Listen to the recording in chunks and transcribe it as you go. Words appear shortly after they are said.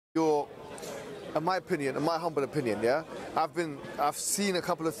in my opinion, in my humble opinion, yeah, I've seen a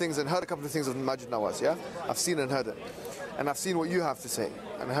couple of things and heard a couple of things of Majid Nawaz, yeah? I've seen and heard it. And I've seen what you have to say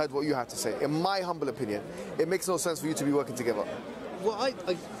and heard what you have to say. In my humble opinion, it makes no sense for you to be working together. Well,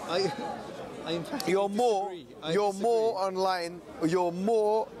 I you're more online, you're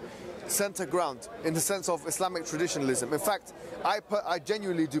more center ground in the sense of Islamic traditionalism. In fact, I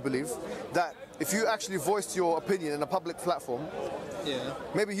genuinely do believe that if you actually voiced your opinion in a public platform, yeah,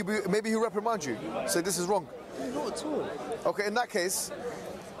 maybe he'll reprimand you, say this is wrong. Not at all. Okay, in that case,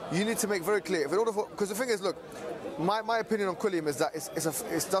 you need to make very clear. Because the thing is, look, my opinion on Quilliam is that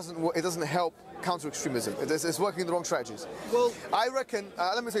it doesn't help counter extremism. It's working the wrong strategies. Well, I reckon.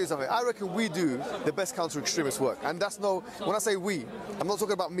 Let me tell you something. I reckon we do the best counter extremist work, and that's no. When I say we, I'm not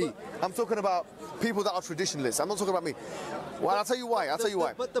talking about me. I'm talking about people that are traditionalists. I'm not talking about me. Well, I'll tell you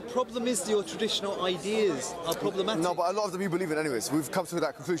why. But the problem is your traditional ideas are problematic. No, but a lot of them you believe in anyways. We've come to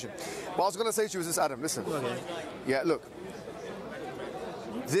that conclusion. What I was going to say to you is this, Adam. Listen. Okay. Yeah, look.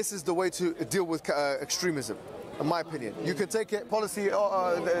 This is the way to deal with extremism. In my opinion, you can take it, policy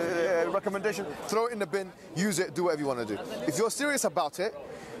recommendation, throw it in the bin, use it, do whatever you want to do. If you're serious about it,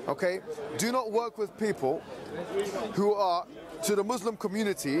 okay, do not work with people who are, to the Muslim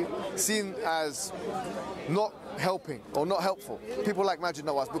community, seen as not helping or not helpful. People like Majid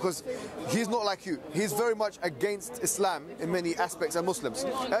Nawaz, because he's not like you. He's very much against Islam in many aspects and Muslims.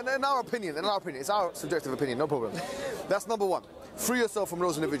 And in our opinion, it's our subjective opinion, no problem. That's number one. Free yourself from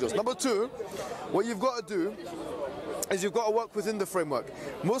those individuals. Number two, what you've got to do is you've got to work within the framework.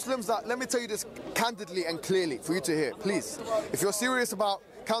 Muslims that, let me tell you this candidly and clearly for you to hear, please. If you're serious about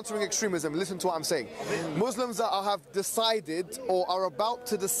countering extremism, listen to what I'm saying. Muslims that have decided or are about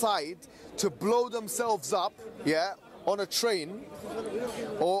to decide to blow themselves up, yeah, on a train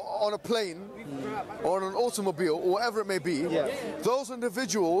or on a plane or on an automobile or whatever it may be, those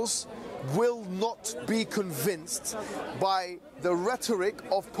individuals will not be convinced by the rhetoric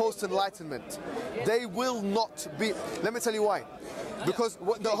of post-enlightenment. They will not be. Let me tell you why. Because,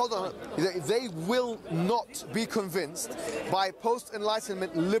 hold on, they will not be convinced by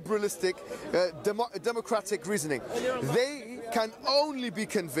post-enlightenment liberalistic democratic reasoning. They can only be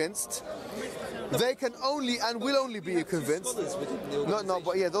convinced. They can only and will only be convinced. No,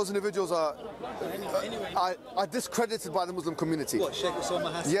 but yeah, those individuals are discredited by the Muslim community. What, Sheikh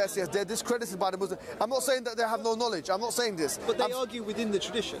Osama Hassan? Yes, they're discredited by the Muslim. I'm not saying that they have no knowledge. I'm not saying this. But they argue within the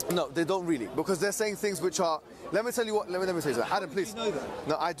tradition. No, they don't really, because they're saying things which are. Let me tell you what. Let me say that. Adam, please. You know that?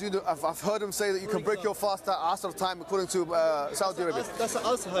 No, I do know. I've heard them say that you can break your fast at Asr time according to Saudi Arabia. That's an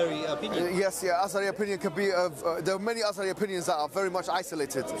Azhari opinion. Yes, Azhari opinion can be of. There are many Azhari opinions that are very much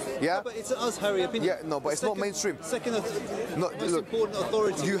isolated. Yeah. But it's an Azhari opinion. Yeah, no, but it's not mainstream. Second, most look, important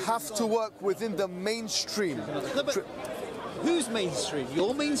authority. You have to work within the mainstream. No, but who's mainstream?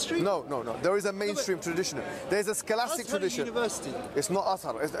 Your mainstream? No. There is a mainstream tradition. There's a scholastic Azhar tradition. University. It's not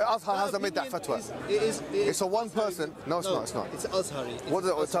Azhar. Azhar hasn't made that fatwa. It's a one person. No, it's not. It's not. It's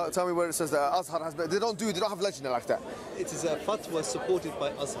Azhari. Tell me where it says that Azhar has. They don't have lajna like that. It is a fatwa supported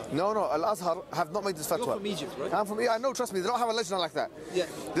by Azhar. No. Al Azhar have not made this fatwa. You're from Egypt, right? I'm from. I know. Trust me. They don't have a lajna like that. Yeah.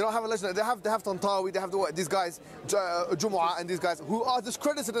 They don't have a lajna. They have Tantawi. They have these guys, Jumu'ah, and these guys who are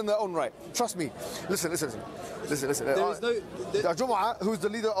discredited in their own right. Trust me. Listen. There is no. Jumu'ah, who's the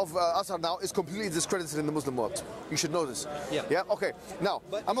leader of Azhar now, is completely discredited in the Muslim world. You should know this. Yeah. Okay. Now,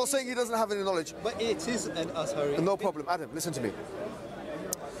 I'm not saying he doesn't have any knowledge. But it is an Azhari. No problem, Adam. Listen to me.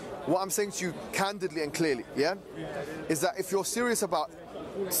 What I'm saying to you candidly and clearly, yeah, is that if you're serious about,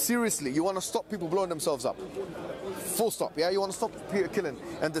 seriously, you want to stop people blowing themselves up. Full stop, yeah? You want to stop killing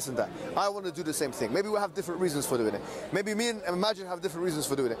and this and that. I want to do the same thing. Maybe we have different reasons for doing it. Maybe me and Majid have different reasons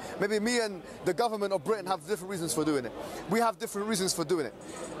for doing it. Maybe me and the government of Britain have different reasons for doing it. We have different reasons for doing it.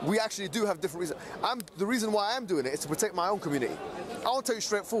 We actually do have different reasons. The reason why I'm doing it is to protect my own community. I want to tell you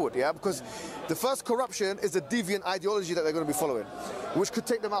straightforward, yeah? Because the first corruption is the deviant ideology that they're going to be following, which could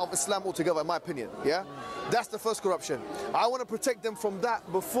take them out of Islam altogether, in my opinion, yeah? That's the first corruption. I want to protect them from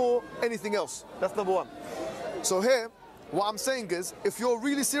that before anything else. That's number one. So here, what I'm saying is, if you're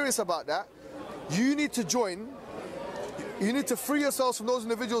really serious about that, you need to join, you need to free yourselves from those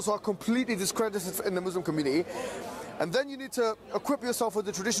individuals who are completely discredited in the Muslim community, and then you need to equip yourself with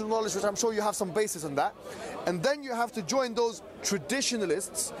the traditional knowledge, which I'm sure you have some basis on that, and then you have to join those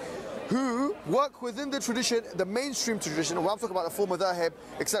traditionalists who work within the tradition, the mainstream tradition, and I'm talking about the former madhahib,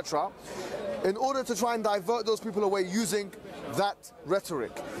 etc., in order to try and divert those people away using that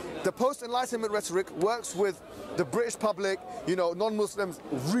rhetoric. The post-enlightenment rhetoric works with the British public, non-Muslims,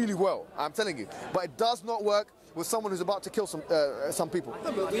 really well, I'm telling you. But it does not work with someone who's about to kill some people.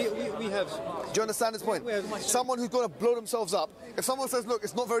 No, but we have. Do you understand this point? Someone who's going to blow themselves up. If someone says, look,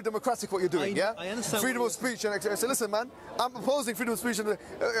 it's not very democratic what you're doing, I understand. Freedom of speech. And I say, listen, man, I'm opposing freedom of speech. And,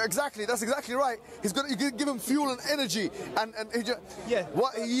 exactly, that's exactly right. You give him fuel and energy. And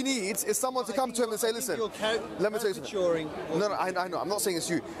what he needs is someone to come to him and say, listen, let me tell you something. No, I know. I'm not saying it's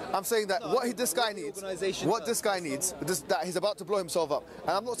you. I'm saying that this guy needs, that he's about to blow himself up.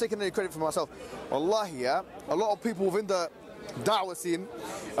 And I'm not taking any credit for myself. Wallahi, a lot of people within the da'wah scene,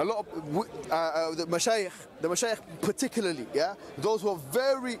 a lot of the mashayikh particularly, those who are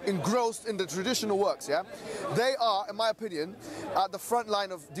very engrossed in the traditional works, they are, in my opinion, at the front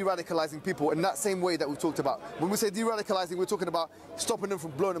line of de-radicalizing people in that same way that we talked about. When we say de-radicalizing, we're talking about stopping them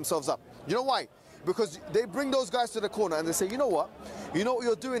from blowing themselves up. You know why? Because they bring those guys to the corner and they say, you know what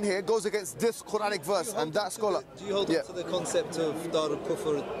you're doing here goes against this Quranic verse and that scholar. Do you hold on to the concept of Dar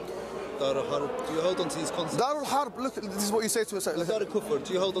al-Kufr, Dar al-Harb? Do you hold on to these concepts? Dar al-Harb, look, this is what you say to us. Dar al-Kufr,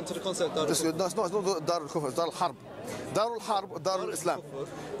 do you hold on to the concept of Dar al-Kufr? No, it's not Dar al-Kufr, it's Dar al-Harb. Dar al-Harb, Dar al-Islam.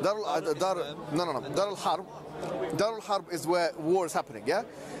 Dar al-Harb is where war is happening,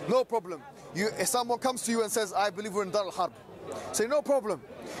 No problem. If someone comes to you and says, I believe we're in Dar al-Harb, say, no problem.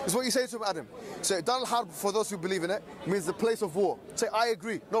 It's what you say to him, Adam. Say, Dar al-Harb, for those who believe in it, means the place of war. Say, I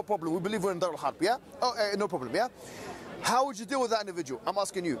agree, no problem. We believe we're in Dar al-Harb, Oh, no problem, How would you deal with that individual? I'm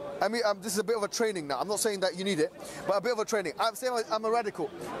asking you. I mean, this is a bit of a training now. I'm not saying that you need it, but a bit of a training. I'm saying I'm a radical.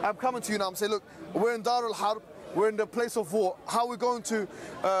 I'm coming to you now. I'm saying, look, we're in Dar al-Harb. We're in the place of war. How are we going to...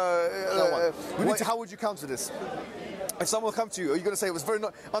 how would you counter this? If someone will come to you, are you going to say it was very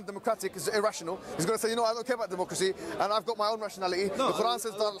undemocratic, it's irrational? He's going to say, you know, I don't care about democracy, and I've got my own rationality. No, the Quran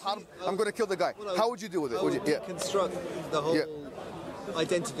says Dar al-Harb, I'm going to kill the guy. How would you deal with it? Would you deconstruct the whole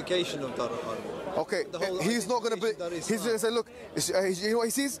identification of Dar al-Harb? Okay, he's not going to be. He's going to say, look, you know what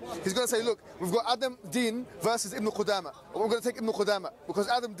he sees? He's going to say, look, we've got Adam Deen versus Ibn Qudama. We're going to take Ibn Qudama because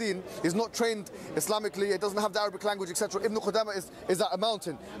Adam Deen is not trained Islamically. He doesn't have the Arabic language, etc. Ibn Qudama is at a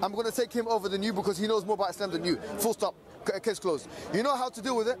mountain. I'm going to take him over than you because he knows more about Islam than you. Full stop. Case closed. You know how to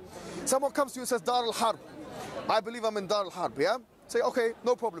deal with it? Someone comes to you and says, Dar al-Harb. I believe I'm in Dar al-Harb, Say, okay,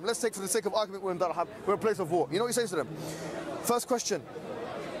 no problem. Let's take, for the sake of argument, we're in Dar al-Harb. We're in a place of war. You know what he says to them? First question.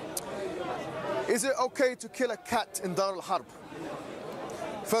 Is it okay to kill a cat in Dar al-Harb?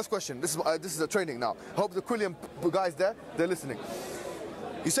 First question. This is a training now. Hope the Quilliam guys there, they're listening.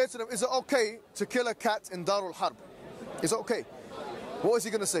 You say to them, is it okay to kill a cat in Dar al-Harb? Is it okay? What is he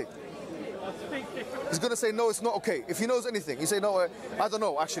going to say? He's going to say, no, it's not okay. If he knows anything, he say, no, I don't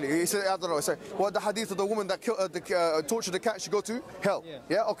know, actually. He said, I don't know. He said, well, the hadith of the woman that tortured the cat should go to hell.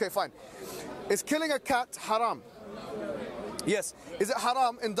 Yeah? Okay, fine. Is killing a cat haram? Yes. Is it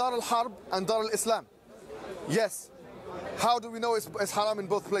haram in Dar al-Harb and Dar al-Islam? Yes. How do we know it's haram in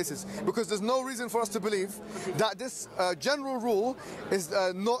both places? Because there's no reason for us to believe that this general rule is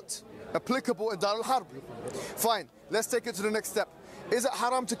not applicable in Dar al-Harb. Fine. Let's take it to the next step. Is it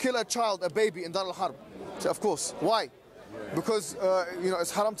haram to kill a child, a baby in Dar al-Harb? So of course. Why? Because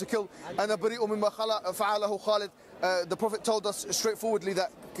it's haram to kill. أَنَا بَرِيءٌ مِمَّا فَعَلَهُ خَالِدٌ. The Prophet told us straightforwardly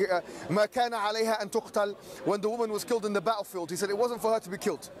that مَا كَانَ عَلَيْهَا أَن تُقْتَلْ. When the woman was killed in the battlefield, he said it wasn't for her to be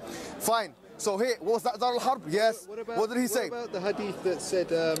killed. Fine. So here, was that Dar al-Harb? Yes. What did he say? What about the hadith that said...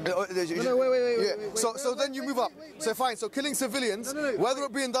 No, wait. So then you move up. So fine, so killing civilians, whether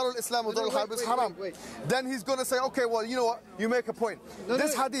it be in Dar al-Islam or Dar al-Harb, is haram. Then he's going to say, okay, well, you know what? You make a point.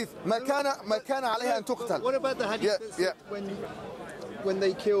 This hadith, مَا كَانَ عَلَيْهَا أَن تُقْتَلْ. What about the hadith that said when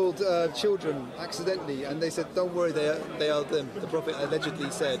they killed children accidentally and they said, don't worry, they are them. The Prophet allegedly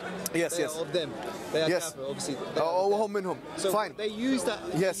said, they are of them. They are kafir, obviously. So fine. They use that.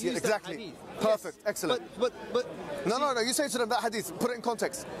 Yes, exactly. Perfect, excellent. But no, you say to them that hadith, put it in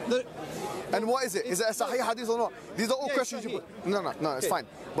context. And what is it? Is it a sahih hadith or not? These are all questions you put. No, it's fine.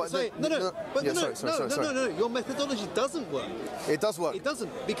 But sorry. Your methodology doesn't work. It does work. It doesn't,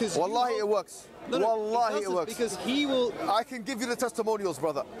 because wallahi it works. Wallahi it works. Because he will... I can give you the testimonials,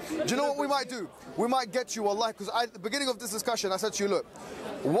 brother. Do you know what we might do? We might get you, wallahi, because at the beginning of this discussion I said to you, look,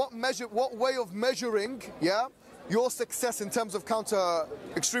 what way of measuring, your success in terms of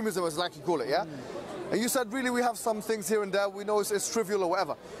counter-extremism, as like you call it, And you said, really, we have some things here and there. We know it's trivial or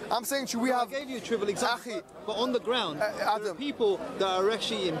whatever. I'm saying to you, I gave you a trivial example, but on the ground, Adam, there are people that are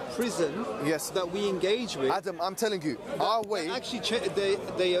actually in prison that we engage with. Adam, I'm telling you, our way... Actually,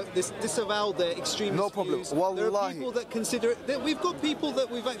 they disavow their extremist No problem. views. Wallahi. There are people that consider it. We've got people that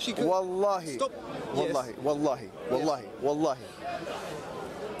we've actually... Wallahi. Stop. Wallahi.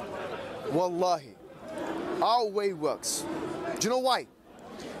 Our way works. Do you know why?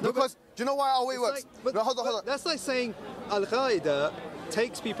 Because do you know why our way works? Hold on. That's like saying Al-Qaeda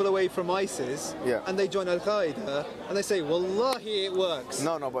takes people away from ISIS and they join Al-Qaeda and they say, Wallahi, it works.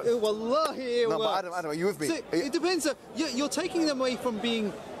 No, but... Wallahi, it works. But Adam, are you with me? So it depends. You're taking them away from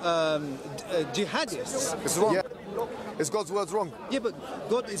being jihadists. It's wrong. Yeah. Is God's words wrong? Yeah, but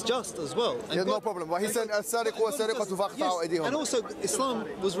God is just as well. And yeah, no problem. But he said, yes, and also Islam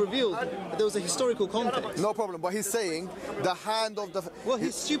was revealed. There was a historical context. No problem. But he's saying the hand of the... Well,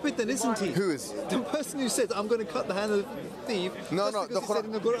 he's stupid then, isn't he? Who is? The person who said, I'm going to cut the hand of the thief. No, the Quran.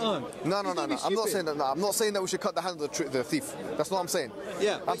 In the Quran. No. I'm not saying that. No, I'm not saying that we should cut the hand of the thief. That's what I'm saying.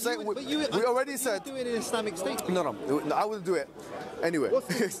 Yeah. I'm saying we already said... You would do it in an Islamic state. No, I wouldn't do it. Anyway,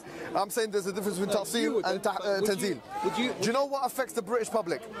 I'm saying there's a difference between ta'sil and tanzil. Do you know what affects the British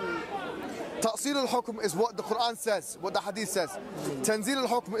public? Ta'sil al-hukm is what the Quran says, what the hadith says. Tanzil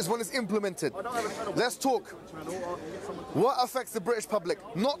al-hukm is when it's implemented. Let's talk. What affects the British public?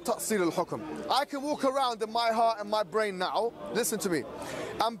 Not ta'sil al-hukm. I can walk around in my heart and my brain now, listen to me,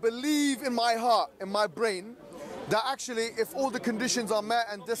 and believe in my heart, in my brain, that actually if all the conditions are met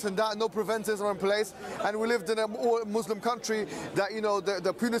and this and that, no preventers are in place, and we lived in a Muslim country, that, you know,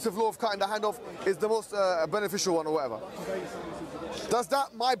 the punitive law of cutting the hand off is the most beneficial one or whatever. Does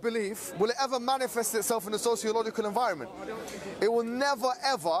that, my belief, will it ever manifest itself in a sociological environment? It will never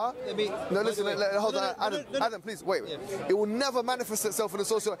ever... hold on, Adam, please, wait. Yeah. It will never manifest itself in a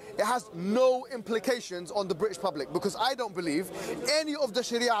social... It has no implications on the British public, because I don't believe any of the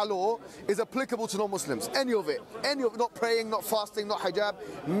Sharia law is applicable to non-Muslims. Any of it. Not praying, not fasting, not hijab.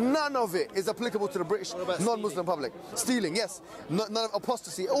 None of it is applicable to the British non-Muslim public. Stealing, yes. None of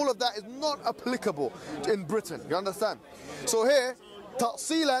apostasy. All of that is not applicable in Britain. You understand? So here,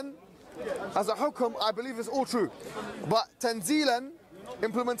 ta'silan, as a hukum, I believe is all true. But tanzilan,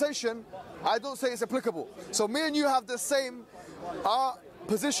 implementation, I don't say it's applicable. So me and you have the same, our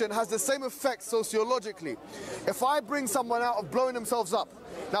position has the same effect sociologically. If I bring someone out of blowing themselves up,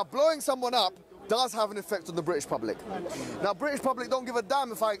 now blowing someone up does have an effect on the British public. Now, British public don't give a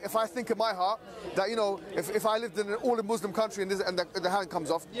damn if I think in my heart that, you know, if I lived in an all-Muslim country and the hand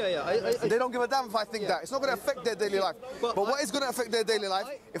comes off, they don't give a damn if I think that. It's not going to affect their daily life. But what is going to affect their daily life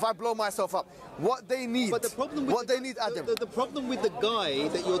if I blow myself up? What they need, Adam. The problem with the guy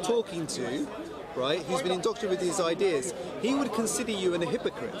that you're talking to, right, who's been indoctrinated with these ideas, he would consider you a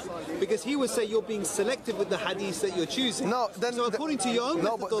hypocrite, because he would say you're being selective with the hadiths that you're choosing. So according to your own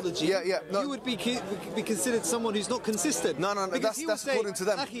methodology, you would be considered someone who's not consistent. That's according to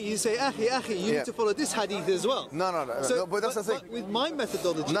them. You say, you need to follow this hadith as well. No, but that's the thing. With my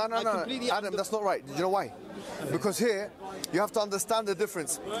methodology, Adam, that's not right. Do you know why? Because here, you have to understand the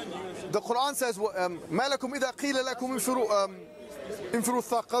difference. The Quran says, مَا لَكُمْ إِذَا قِيلَ لَكُمْ انفروا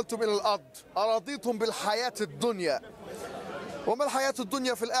ثاقلتم إلى الأرض أرضيتم بالحياة الدنيا وما الحياة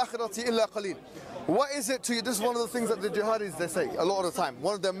الدنيا في الآخرة إلا قليل. What is it to you? This is one of the things that the jihadis, they say a lot of the time.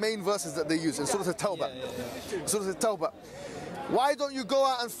 One of the main verses that they use in Surah At-Tawbah. Surah At-Tawbah. Why don't you go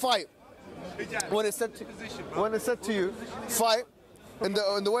out and fight? When it's said to you, fight in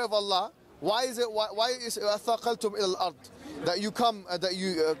the way of Allah. Why is أثاقلتم إلى الأرض, that you come, that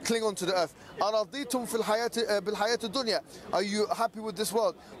you cling onto the earth? أرضيتم في الحياة بالحياة الدنيا. Are you happy with this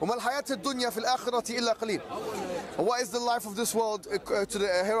world? وما الحياة الدنيا في الآخرة إلا قليل. What is the life of this world to the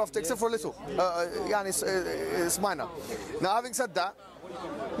hereafter, except for a little? It's minor. Now, having said that,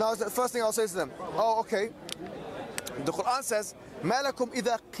 now the first thing I'll say to them, okay. The Quran says, ما لكم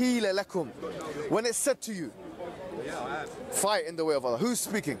إذا قيل لكم. When it's said to you, fight in the way of Allah. Who's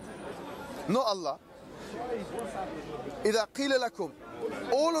speaking? Not Allah. إذا قيل لكم.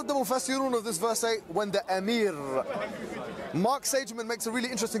 All of the mufassirun of this verse say, when the Amir. Mark Sageman makes a really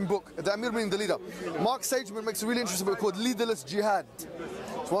interesting book. The Amir meaning the leader. Mark Sageman makes a really interesting book called Leaderless Jihad.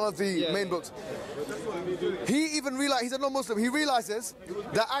 It's one of the main books. He even realized, he's a non-Muslim, he realizes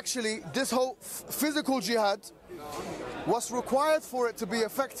that actually this whole physical jihad, what's required for it to be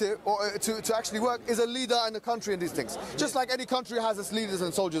effective or to actually work is a leader in the country and these things. Just like any country has its leaders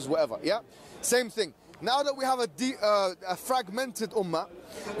and soldiers, whatever, yeah? Same thing. Now that we have a fragmented ummah,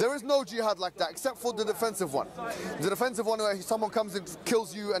 there is no jihad like that except for the defensive one. The defensive one where someone comes and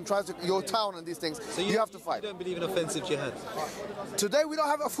kills you and tries to your town and these things, so you have to fight. You don't believe in offensive jihad? Today we don't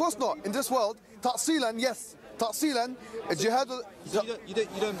have, of course not. In this world, ta'silan, yes. Ta'silan, jihad... You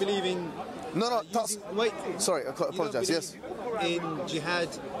don't believe in... No, wait. Sorry, I apologize, yes. In jihad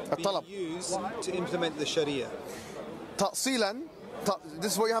being used to implement the Sharia? Ta'silan,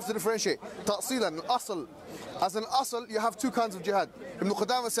 this is what you have to differentiate. Ta'silan, al-asl. As an asl, you have two kinds of jihad. Ibn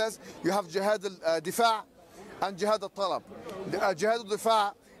Qudama says you have jihad al-difa' and jihad al-talab. Jihad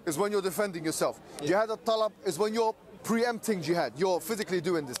al-difa' is when you're defending yourself. Jihad al-talab is when you're preempting jihad. You're physically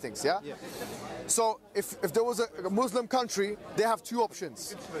doing these things, yeah? So if there was a Muslim country, they have two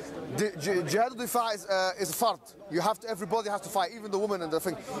options. Jihad al-Difa is a fard. Everybody has to fight, even the women and the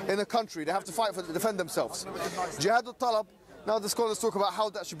thing in a country. They have to fight to defend themselves. Jihad al-Talab. Now the scholars talk about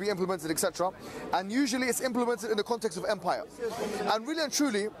how that should be implemented, etc. And usually it's implemented in the context of empire. And really and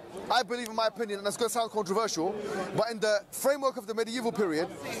truly, I believe, in my opinion, and it's going to sound controversial, but in the framework of the medieval period,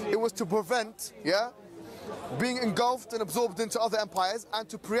 it was to prevent, being engulfed and absorbed into other empires, and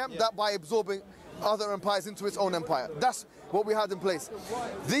to preempt that by absorbing other empires into its own empire. That's what we had in place.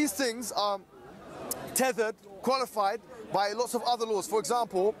 These things are tethered, qualified by lots of other laws. For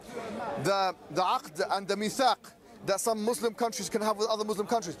example, the aqd and the mithaq that some Muslim countries can have with other Muslim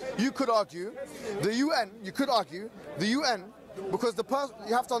countries. You could argue the UN, because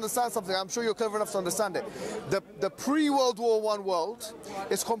you have to understand something. I'm sure you're clever enough to understand it. The pre-World War I world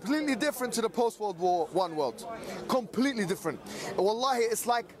is completely different to the post-World War I world. Completely different. Wallahi, it's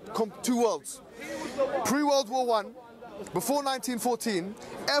like two worlds. Pre-World War I, before 1914,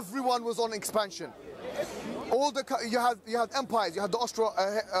 everyone was on expansion. You had empires. You had the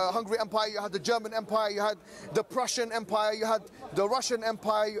Austro-Hungary Empire. You had the German Empire. You had the Prussian Empire. You had the Russian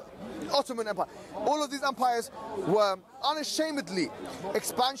Empire, Ottoman Empire. All of these empires were unashamedly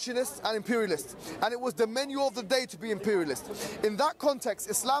expansionist and imperialist, and it was the menu of the day to be imperialist. In that context,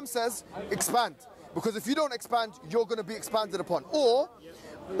 Islam says expand, because if you don't expand, you're going to be expanded upon. Or,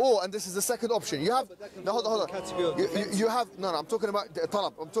 and this is the second option, you have, no, hold on. I'm talking about the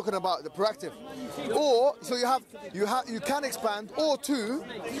talab, I'm talking about the proactive. Or, so you can expand, or two,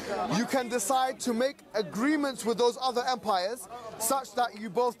 you can decide to make agreements with those other empires such that you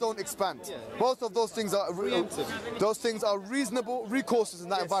both don't expand. Both of those things are reasonable recourses in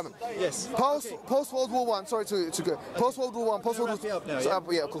that environment. Yes. Post World War I, sorry to go. Post World War I, post World War II.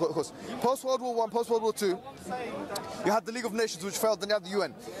 Yeah, of course. Post World War I, post World War II. You had the League of Nations, which failed. Then you had the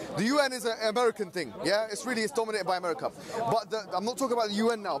UN. The UN is an American thing. Yeah, it's dominated by America. But I'm not talking about the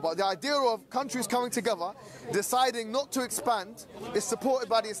UN now. But the idea of countries coming together, deciding not to expand, is supported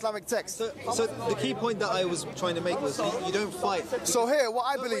by the Islamic text. So the key point that I was trying to make was you don't fight. So here, what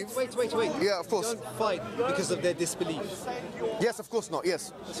I believe... Wait. Yeah, of course. You don't fight because of their disbelief. Yes, of course not,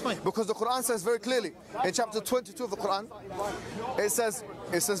 yes. That's fine. Because the Quran says very clearly, in chapter 22 of the Quran, it says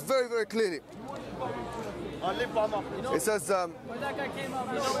very, very clearly, it says, in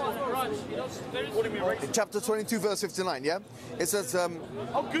chapter 22, verse 59, yeah? It says,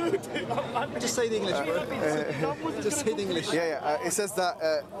 just say the English, bro. Just say the English. Yeah. It says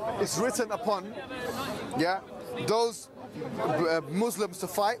that it's written upon, those Muslims to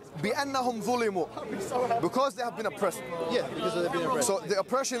fight بِأَنَّهُمْ ظُلِمُوا, because they have been oppressed. Yeah, because they've been oppressed. So the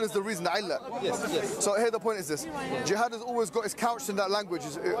oppression is the reason, the illah. Yes. So here the point is this: jihad has always got, is couched in that language,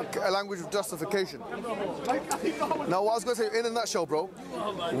 is a language of justification. Now, what I was going to say in a nutshell, bro,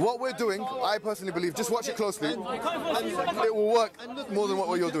 what we're doing, I personally believe, just watch it closely, and it will work more than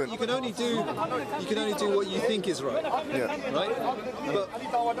what you're doing. You can only do what you think is right. Yeah. Right? But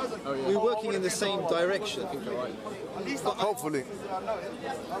we're working in the same direction. Hopefully.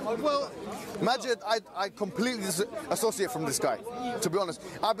 Well, Majid, I completely disassociate from this guy, to be honest.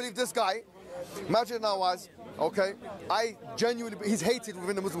 I believe this guy, Majid Nawaz, okay, I genuinely, he's hated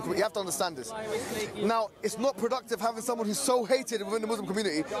within the Muslim community. You have to understand this. Now, it's not productive having someone who's so hated within the Muslim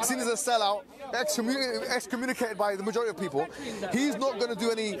community, seen as a sellout, excommunicated by the majority of people. He's not going to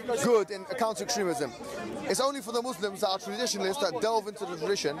do any good in counter-extremism. It's only for the Muslims that are traditionalists that delve into the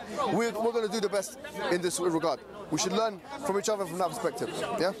tradition. We're going to do the best in this regard. We should learn from each other from that perspective.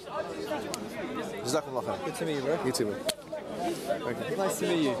 Yeah? Jazakumullah khair. Good to meet you, bro. You too, man. Okay. Nice to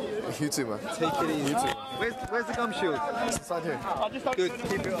meet you. You too, man. Take it easy. You too. Where's the gum shield? It's inside here. Good.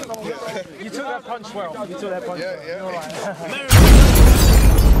 Keep it up. You took that punch well. Yeah.